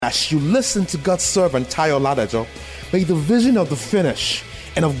As you listen to God's servant Tayo Ladajo, may the vision of the finish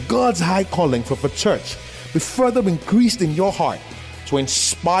and of God's high calling for the church be further increased in your heart to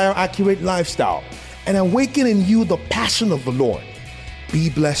inspire accurate lifestyle and awaken in you the passion of the Lord.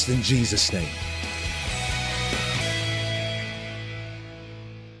 Be blessed in Jesus' name.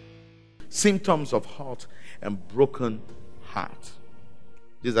 Symptoms of hurt and broken heart.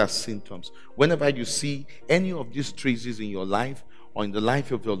 These are symptoms. Whenever you see any of these traces in your life or in the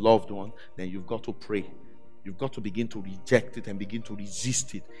life of your loved one, then you've got to pray. You've got to begin to reject it and begin to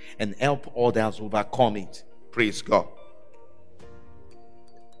resist it and help others overcome it. Praise God.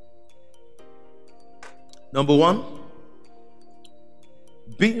 Number one,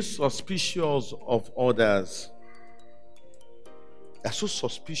 being suspicious of others. They're so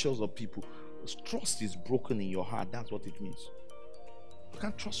suspicious of people. Trust is broken in your heart. That's what it means. You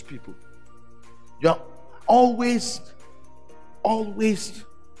can't trust people. You're always,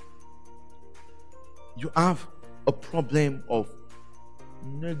 you have a problem of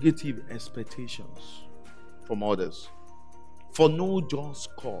negative expectations from others for no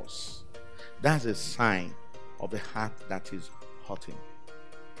just cause. That's a sign of a heart that is hurting.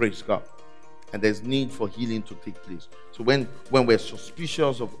 Praise God. And there's need for healing to take place. So when we're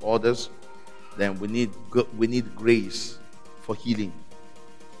suspicious of others, then we need grace for healing.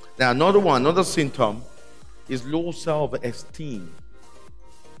 Now another symptom is low self-esteem.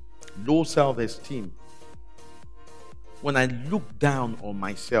 Low self-esteem. When I look down on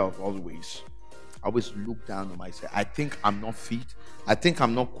myself I always look down on myself. I think I'm not fit. I think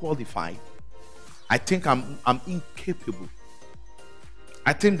I'm not qualified. I think I'm incapable.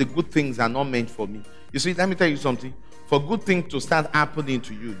 I think the good things are not meant for me. You see, let me tell you something. For good things to start happening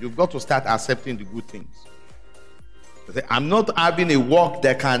to you, you've got to start accepting the good things. I'm not having a work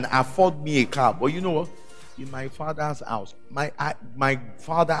that can afford me a car. But you know what? In my father's house, my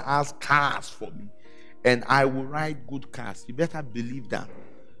father has cars for me. And I will ride good cars. You better believe that.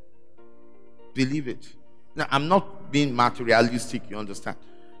 Believe it. Now, I'm not being materialistic, you understand?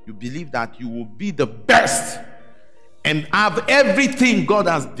 You believe that you will be the best and have everything God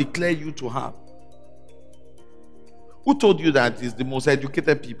has declared you to have. Who told you that it's the most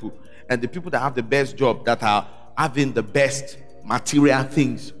educated people and the people that have the best job that are having the best material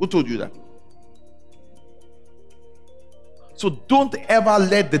things? Who told you that? So don't ever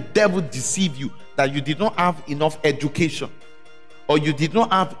let the devil deceive you that you did not have enough education or you did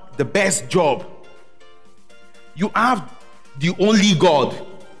not have the best job. You have the only God.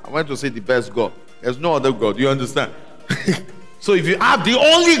 I want to say the best God. There's no other God. You understand? So if you have the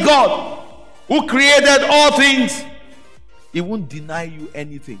only God who created all things, He won't deny you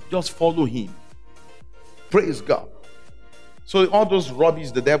anything. Just follow Him. Praise God. So all those rubbish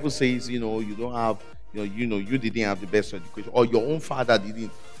the devil says, you don't have, you didn't have the best education, or your own father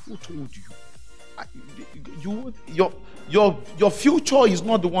didn't. Who told you? Your future is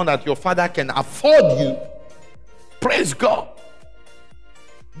not the one that your father can afford you. Praise God.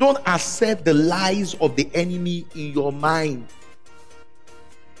 Don't accept the lies of the enemy in your mind.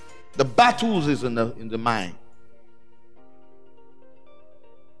 The battles is in the mind.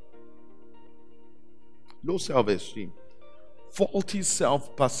 Low self-esteem. Faulty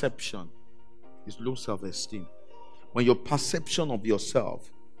self-perception is low self-esteem. When your perception of yourself,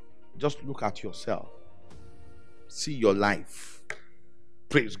 just look at yourself. See your life.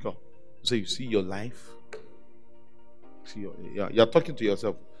 Praise God. So you see your life. You're talking to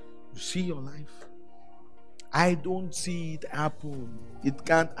yourself. You see your life. I don't see it happen. It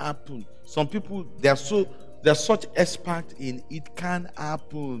can't happen. Some people, they're such expert in it can't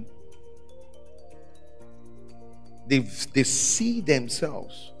happen. They see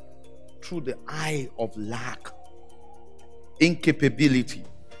themselves through the eye of lack, incapability.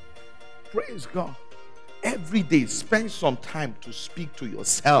 Praise God. Every day, spend some time to speak to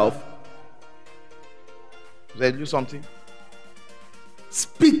yourself. Did I do something?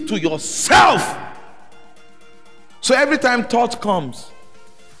 Speak to yourself. So every time thought comes,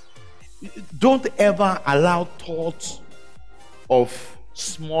 don't ever allow thoughts of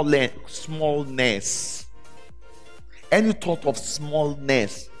smallness. Any thought of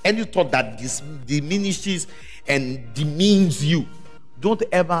smallness, any thought that diminishes and demeans you, don't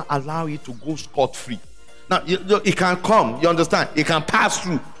ever allow it to go scot-free. Now, it can come, you understand? It can pass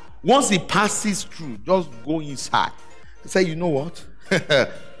through. Once it passes through, just go inside. Say, you know what? The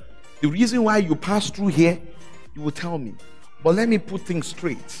reason why you pass through here, you will tell me. But let me put things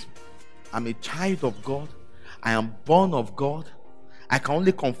straight. I'm a child of God. I am born of God. I can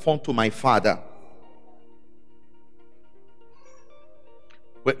only conform to my Father.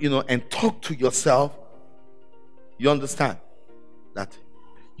 But, and talk to yourself. You understand that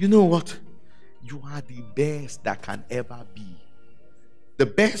You know what? You are the best that can ever be. The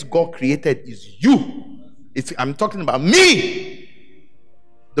best God created is you. I'm talking about me.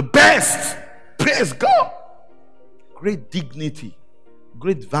 The best. Praise God. Great dignity,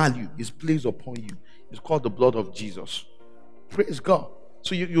 great value is placed upon you. It's called the blood of Jesus. Praise God.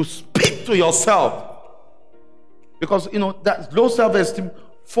 So you speak to yourself. Because, that low self-esteem,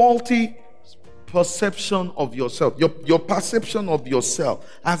 faulty perception of yourself. Your perception of yourself.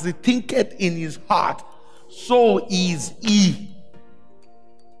 As he thinketh in his heart, so is he.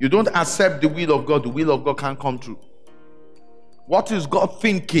 You don't accept the will of God, the will of God can't come true. What is God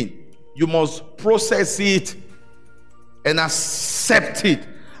thinking? You must process it and accept it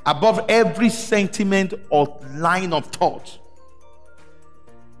above every sentiment or line of thought.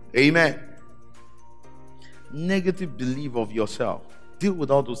 Amen. Negative belief of yourself. Deal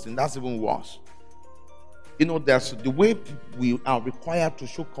with all those things. That's even worse. There's the way we are required to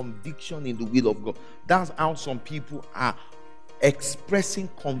show conviction in the will of God. That's how some people are expressing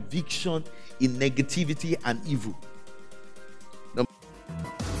conviction in negativity and evil.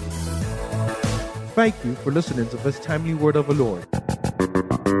 Thank you for listening to this timely word of the Lord.